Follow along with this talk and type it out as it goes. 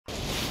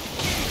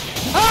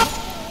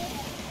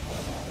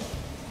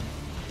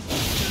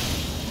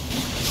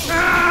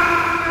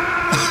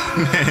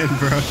Man,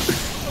 bro.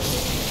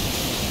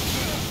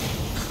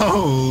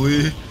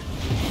 Holy.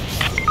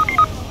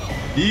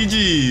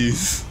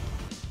 GG's.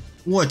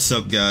 What's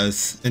up,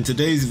 guys? In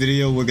today's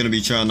video, we're gonna be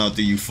trying out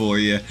the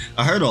Euporia.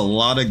 I heard a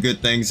lot of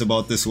good things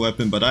about this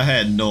weapon, but I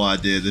had no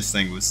idea this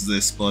thing was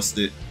this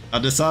busted. I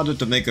decided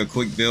to make a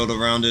quick build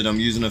around it. I'm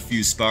using a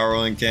few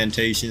spiral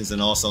incantations and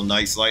also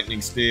Knight's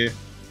Lightning Spear.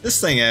 This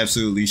thing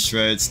absolutely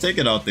shreds. Take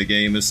it out the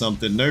game or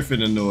something. Nerf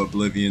it into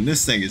oblivion.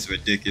 This thing is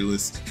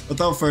ridiculous.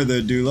 Without further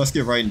ado, let's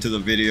get right into the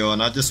video.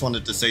 And I just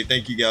wanted to say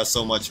thank you guys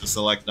so much for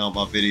selecting out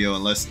my video,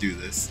 and let's do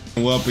this.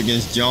 We're up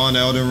against John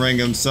Elden Ring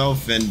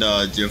himself and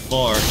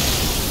Jafar.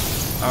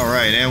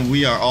 Alright, and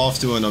we are off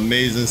to an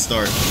amazing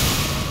start.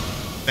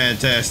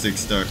 Fantastic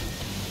start.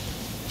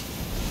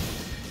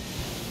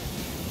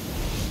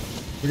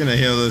 We're gonna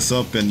heal this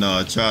up and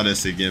try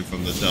this again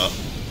from the top.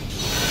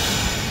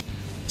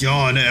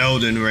 John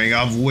Elden Ring,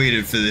 I've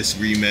waited for this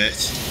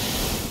rematch.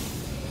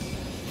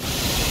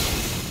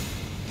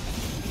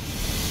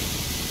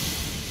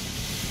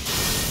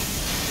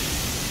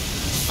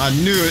 I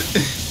knew it.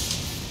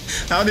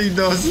 How did he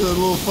know it's a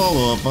little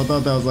follow-up? I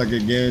thought that was like a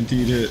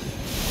guaranteed hit.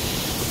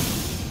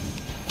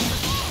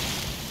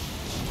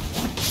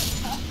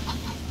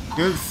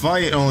 Good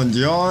fight on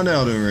John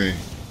Elden Ring.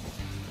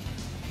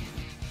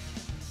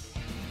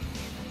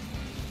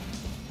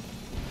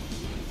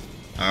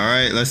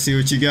 Alright, let's see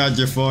what you got,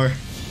 Jafar.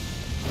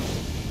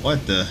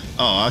 What the?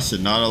 Oh, I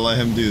should not have let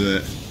him do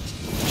that.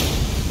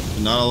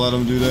 Should not have let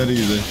him do that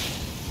either.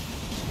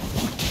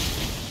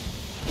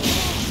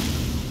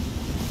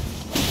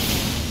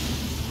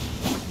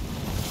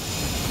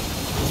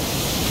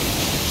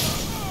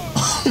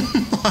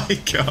 Oh my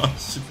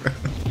gosh, bro.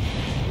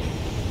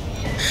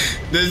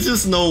 There's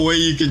just no way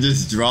you can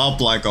just drop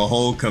like a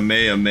whole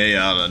Kamehameha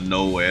out of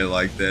nowhere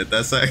like that.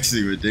 That's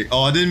actually ridiculous.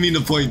 Oh, I didn't mean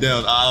to point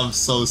down. I'm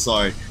so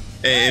sorry.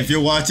 Hey, if you're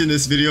watching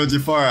this video,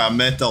 Jafar, I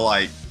meant to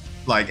like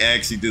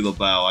actually do the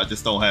bow. I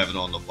just don't have it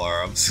on the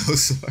bar. I'm so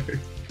sorry.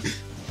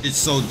 It's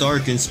so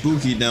dark and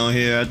spooky down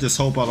here. I just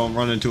hope I don't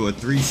run into a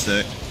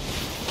 3-set.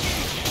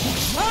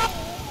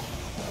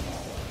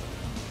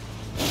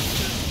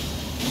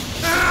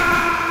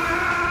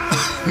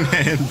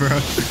 Man, bro.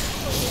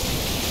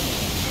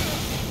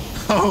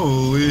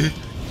 Holy.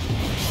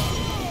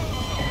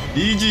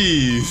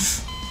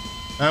 GG's.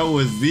 That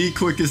was the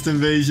quickest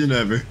invasion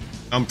ever.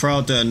 I'm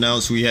proud to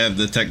announce we have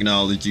the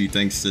technology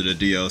thanks to the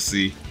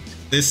DLC.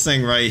 This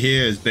thing right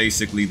here is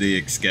basically the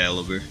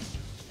Excalibur.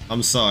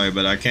 I'm sorry,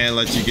 but I can't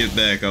let you get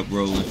back up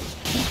rolling.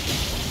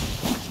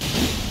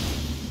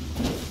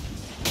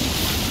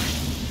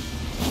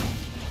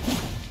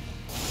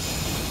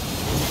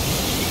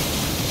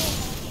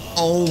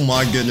 Oh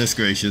my goodness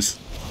gracious.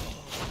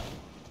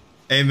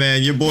 Hey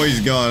man, your boy's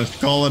gone.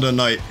 Call it a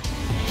night.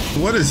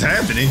 What is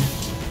happening?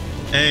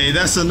 Hey,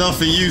 that's enough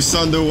of you,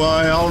 Sunderwhy.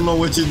 I don't know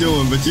what you're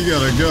doing, but you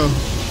gotta go.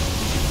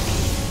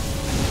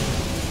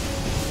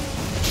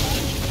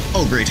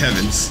 Oh, great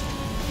heavens.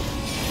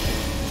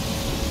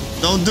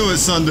 Don't do it,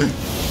 Sunder.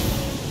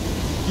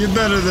 You're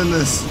better than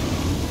this.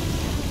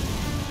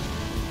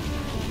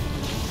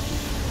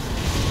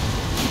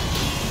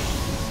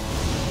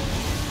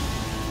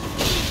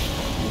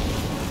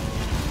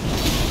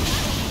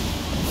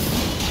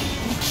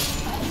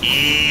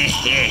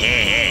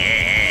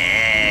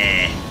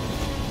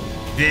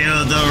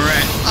 Feel the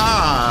rat.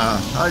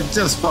 Ah, I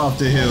just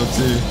popped a heal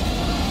too.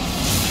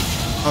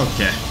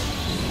 Okay.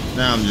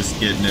 Now I'm just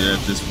getting it at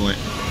this point.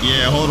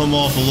 Yeah, hold him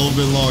off a little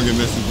bit longer,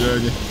 Mr.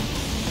 Dragon.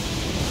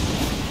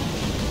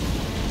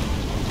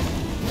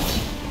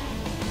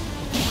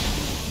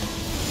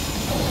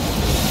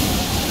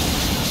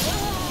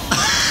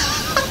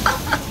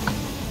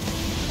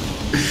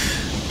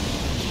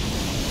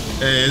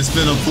 Hey, it's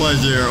been a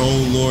pleasure,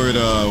 oh Lord,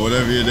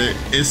 whatever your name,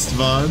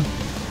 Istvan.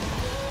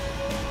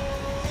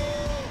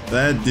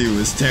 That dude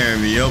was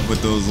tearing me up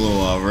with those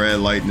little red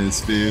lightning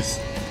spears.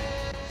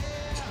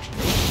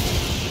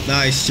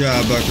 Nice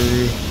job,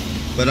 Buckaroo.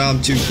 But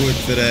I'm too quick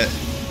for that.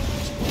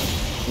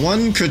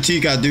 One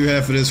critique I do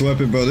have for this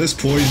weapon, bro, this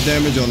poise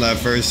damage on that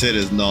first hit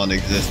is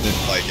non-existent.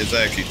 Like, it's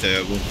actually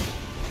terrible.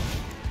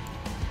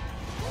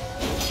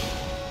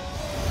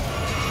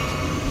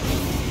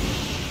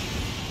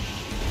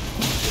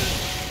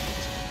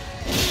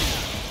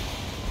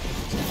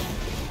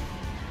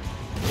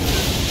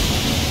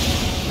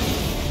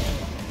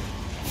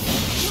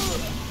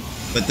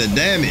 But the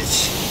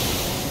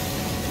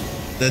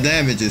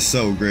damage is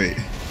so great.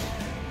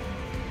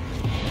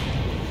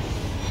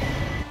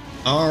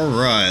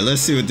 Alright,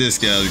 let's see what this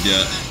guy's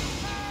got.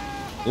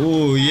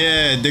 Oh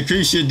yeah,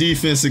 decrease your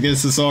defense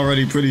against this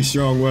already pretty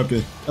strong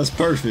weapon. That's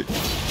perfect.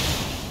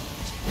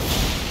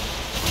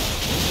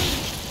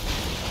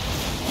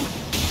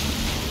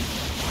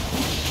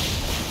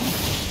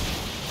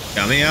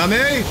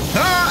 Yummy!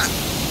 Ha!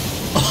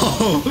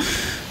 Oh!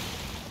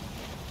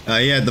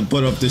 He had to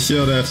put up the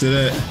shield after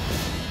that.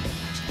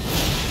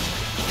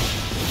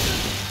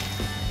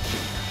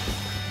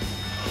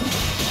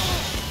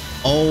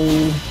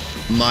 Oh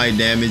my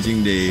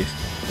damaging days.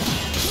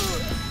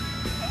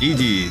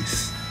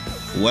 GG's.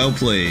 Well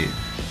played.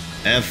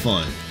 Have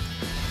fun.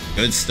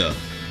 Good stuff.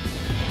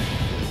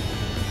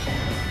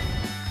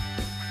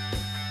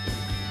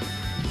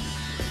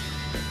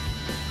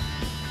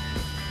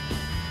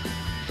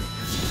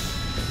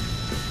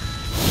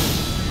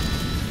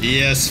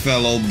 Yes,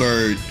 fellow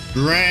bird.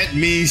 Grant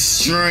me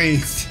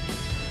strength.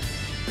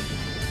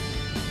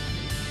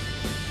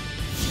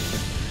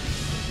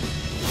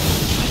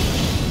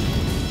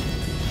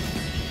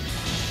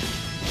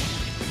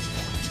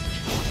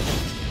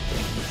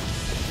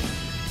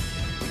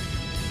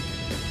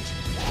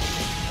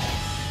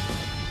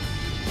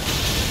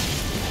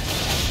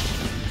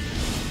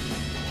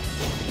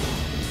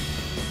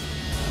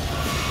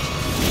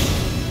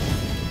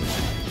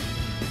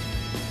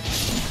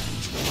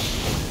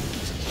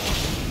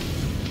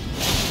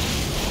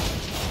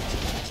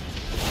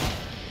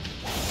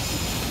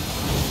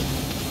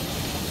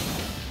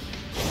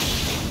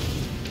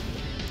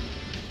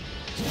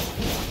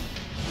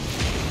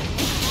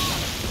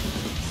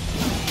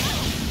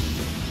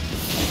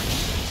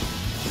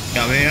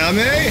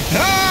 Kamehameha!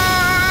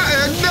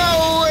 Ah!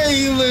 No way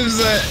he lives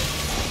that.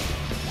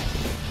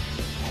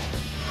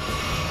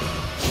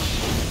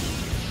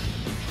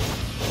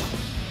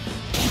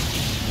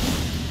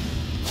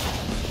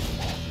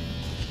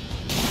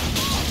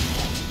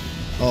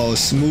 Oh,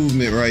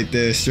 smoothment right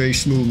there, straight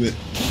smoothment.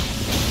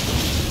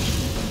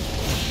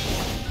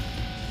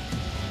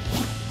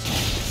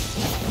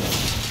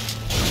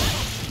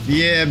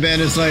 Yeah,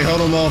 man, it's like,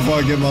 hold him off while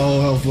I get my whole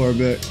health bar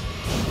back.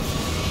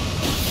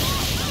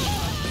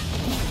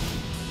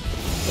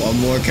 One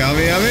more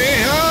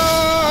Kamehameha!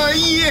 Oh,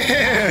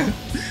 yeah!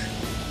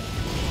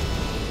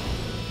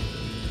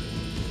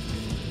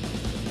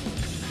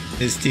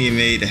 His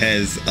teammate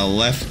has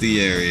left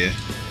the area.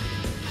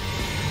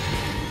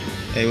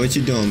 Hey, what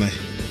you doing, man?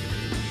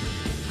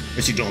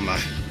 What you doing, man?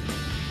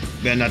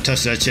 Better not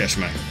touch that chest,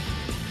 man.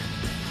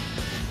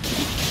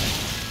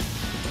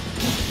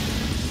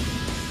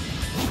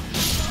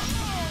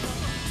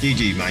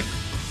 GG, man.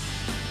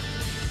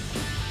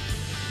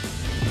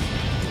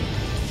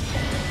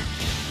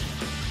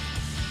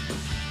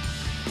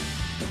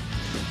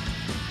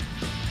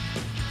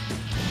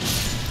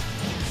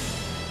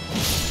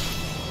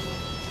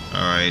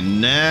 Alright,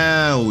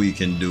 now we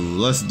can do.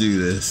 Let's do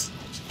this.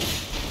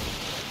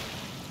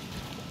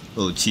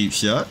 Little cheap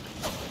shot.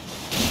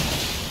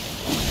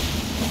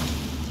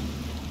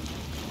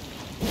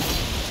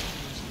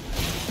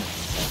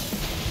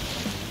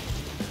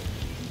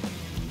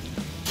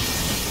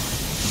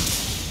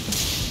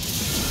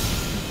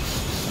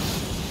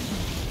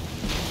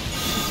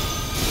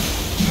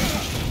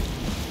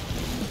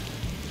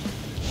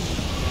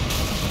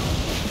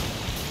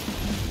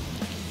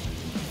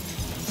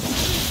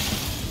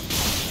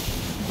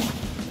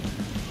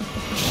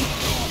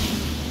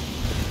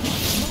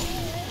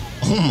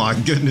 Oh my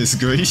goodness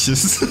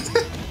gracious.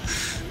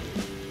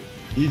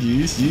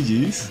 GG's,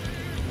 GG's.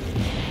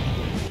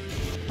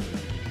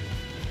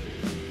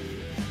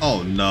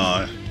 Oh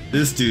nah,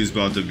 this dude's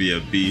about to be a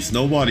beast.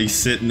 Nobody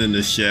sitting in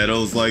the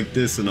shadows like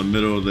this in the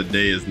middle of the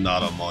day is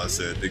not a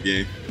monster at the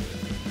game.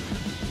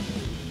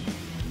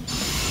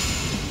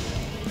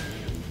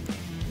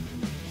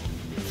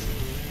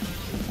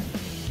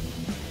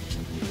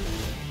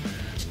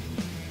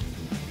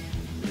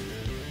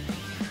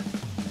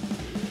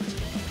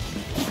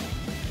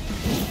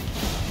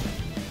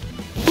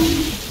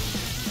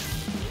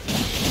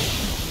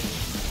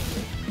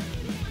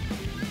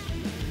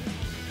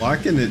 Why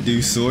can it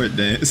do sword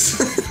dance?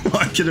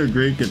 Why can a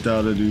great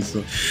katana do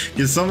so?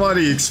 Can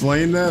somebody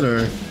explain that,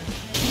 or?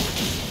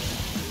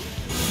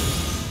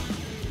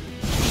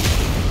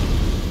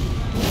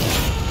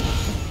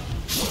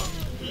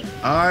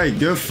 Alright,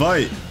 good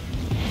fight.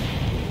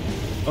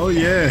 Oh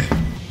yeah.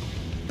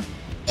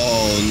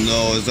 Oh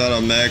no, is that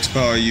a max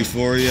power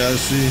Euporia I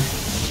see?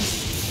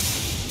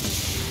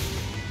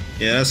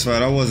 Yeah, that's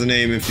right, I wasn't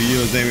aiming for you,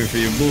 I was aiming for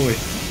your boy.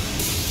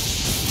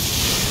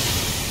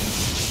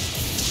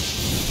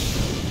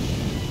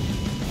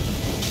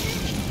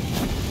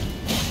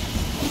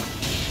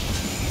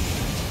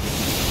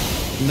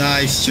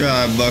 Nice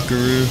try,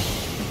 Buckaroo.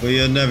 But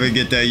you'll never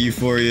get that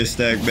Euporia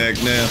stack back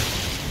now.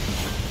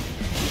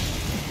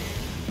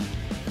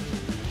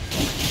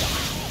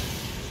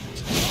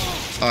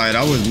 Alright,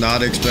 I was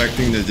not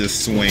expecting to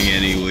just swing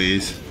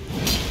anyways.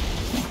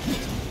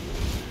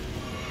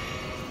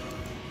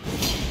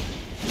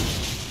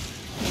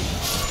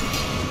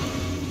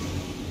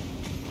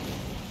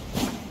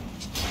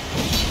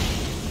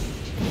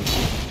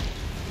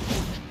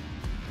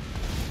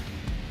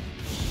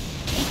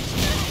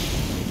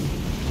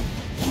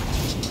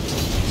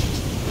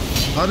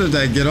 How did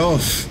that get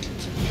off?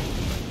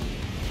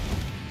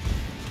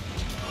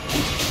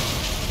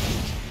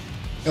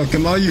 Yo,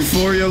 come on,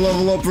 Euporia,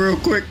 level up real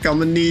quick. I'm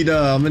gonna need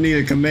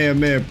a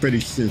Kamehameha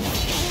pretty soon.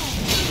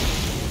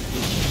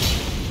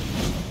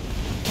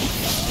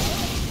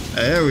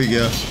 There we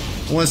go.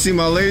 Want to see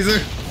my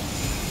laser?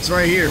 It's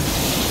right here.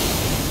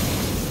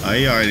 Oh,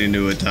 he already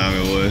knew what time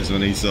it was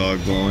when he saw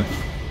it glowing.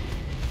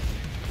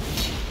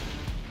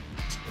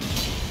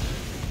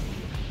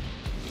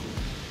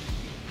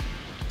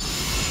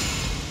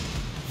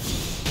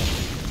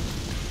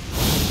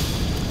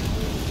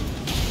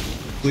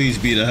 Please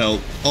be the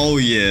help. Oh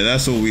yeah,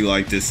 that's what we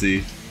like to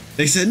see.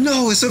 They said,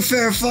 no, it's a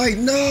fair fight.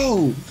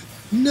 No!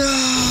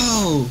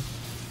 No!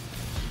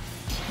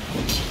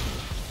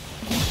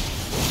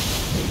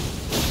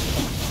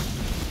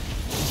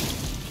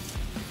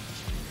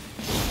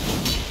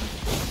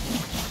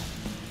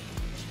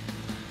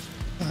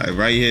 Alright,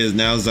 right here,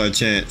 now's our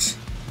chance.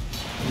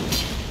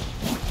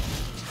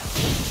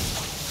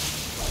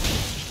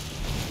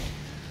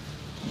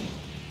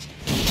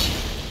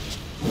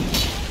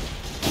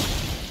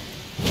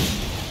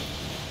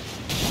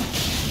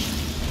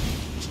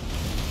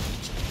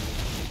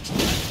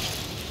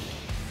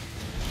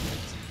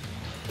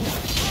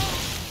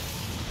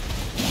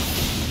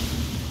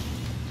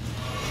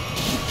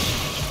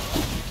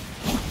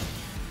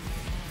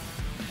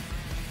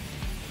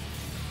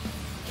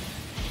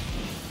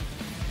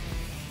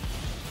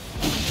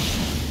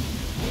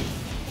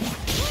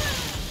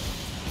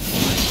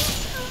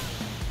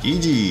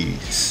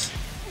 GG's.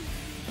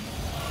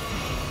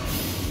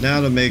 Now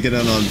to make it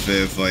an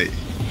unfair fight.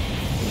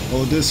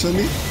 Hold this for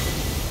me.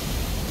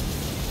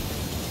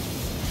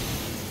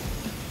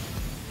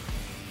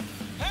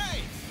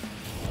 Hey!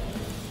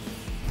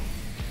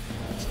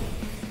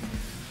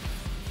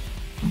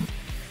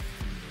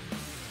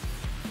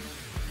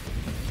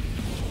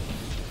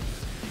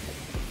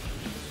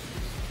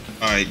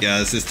 Alright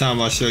guys, it's time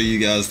I show you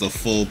guys the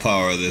full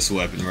power of this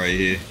weapon right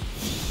here.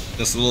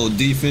 Just a little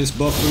defense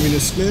buff for me to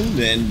spend,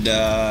 and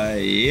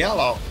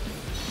yellow.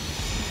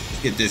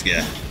 Let's get this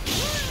guy.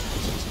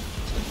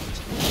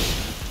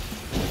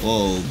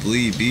 Whoa,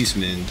 bleed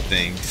beastman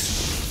things.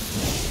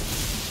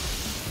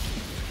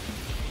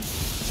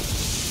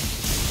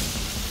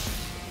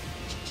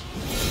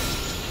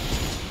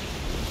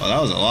 Oh, that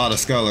was a lot of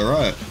Scarlet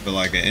Riot for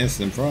like an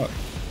instant proc.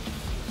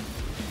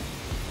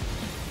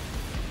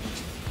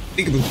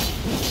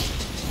 Peekaboo.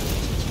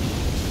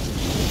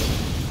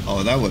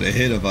 Oh, that would have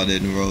hit if I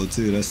didn't roll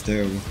too. That's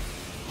terrible.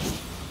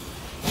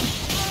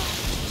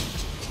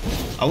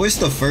 I wish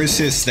the first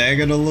hit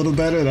staggered a little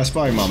better. That's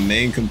probably my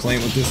main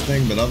complaint with this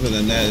thing. But other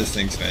than that, this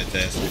thing's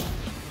fantastic.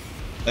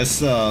 Let's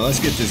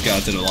get this guy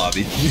to the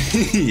lobby.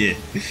 Yeah.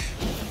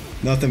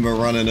 Nothing but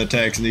running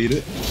attacks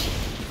needed.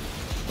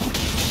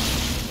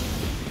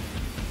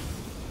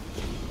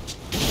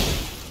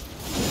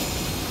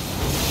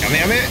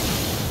 Come here.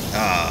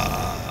 Ah.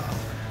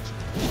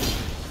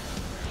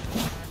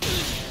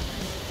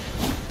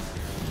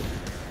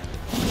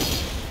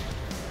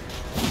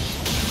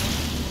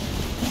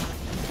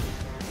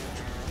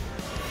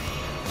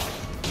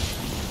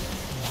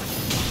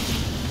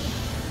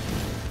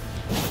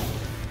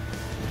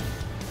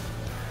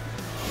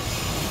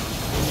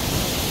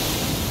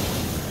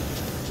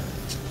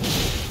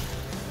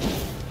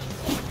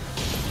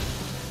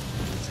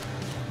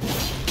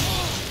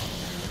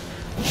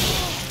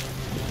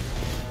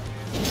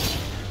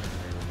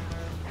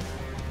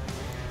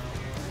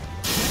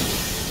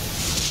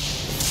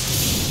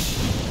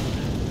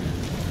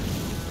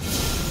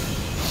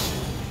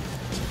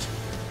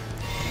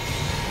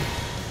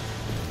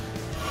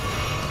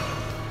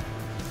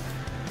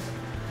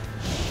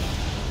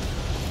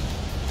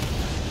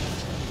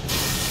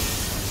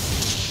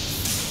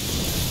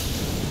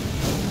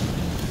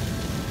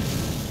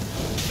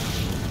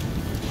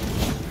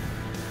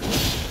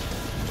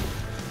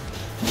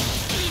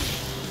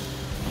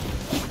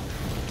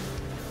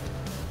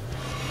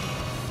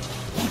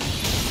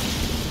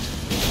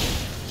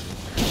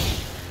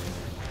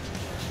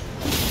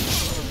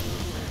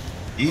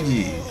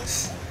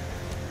 GG's.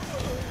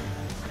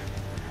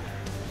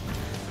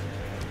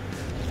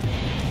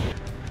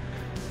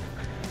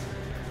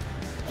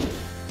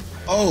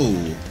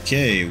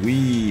 Okay,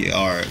 we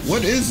are.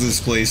 What is this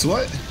place?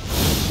 What?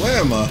 Where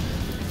am I?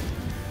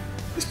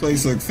 This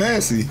place looks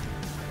fancy.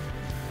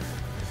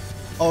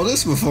 Oh,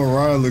 this before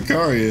Raya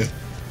Lucaria.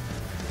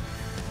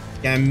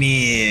 Come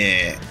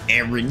here,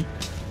 Aaron.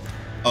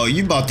 Oh,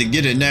 you about to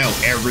get it now,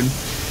 Aaron.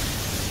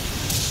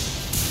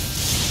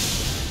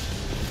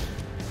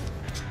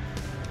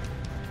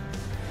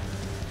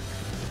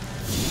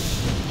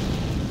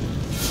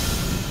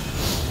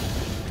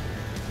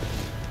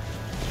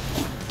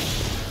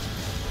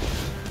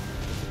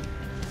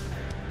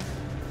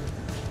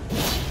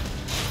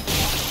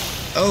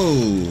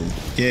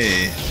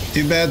 Okay,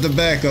 too bad the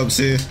backup's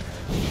here.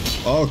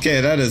 Okay,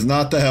 that is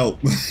not the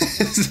help.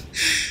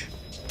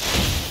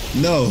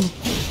 No,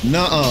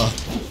 nuh-uh,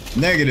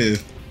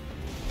 negative,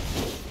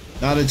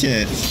 not a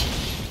chance.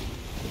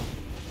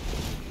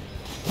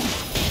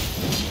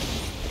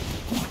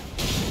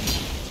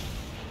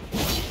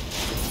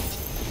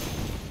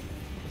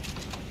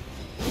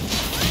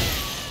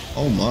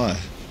 Oh my.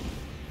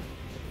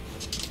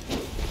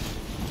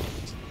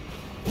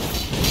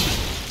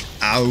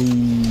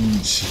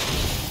 Ouch.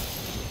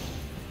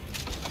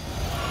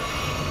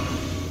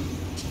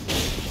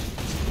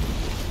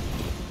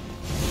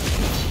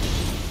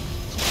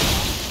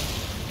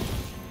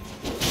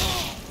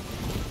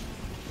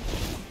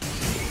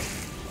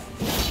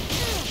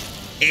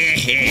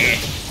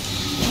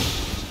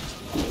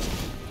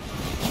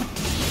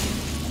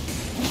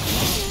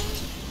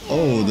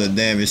 Oh, the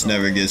damage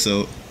never gets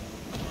old.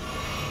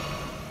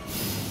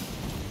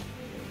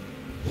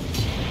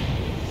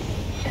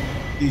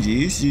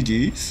 GG's,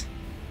 GG's.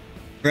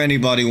 For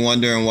anybody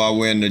wondering why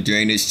we're in the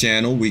drainage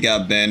channel, we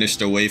got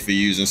banished away for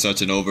using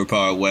such an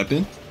overpowered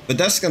weapon. But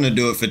that's gonna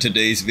do it for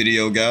today's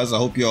video, guys. I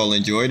hope you all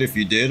enjoyed. If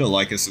you did, a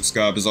like and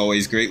subscribe is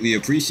always greatly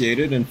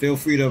appreciated, and feel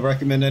free to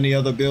recommend any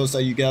other builds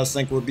that you guys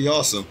think would be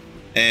awesome.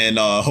 And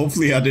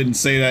hopefully I didn't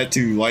say that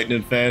too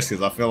lightning fast,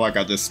 because I feel like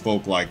I just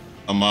spoke like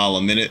a mile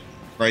a minute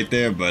right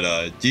there. But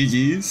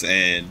GG's,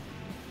 and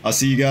I'll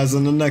see you guys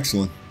in the next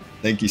one.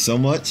 Thank you so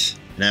much,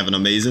 and have an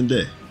amazing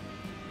day.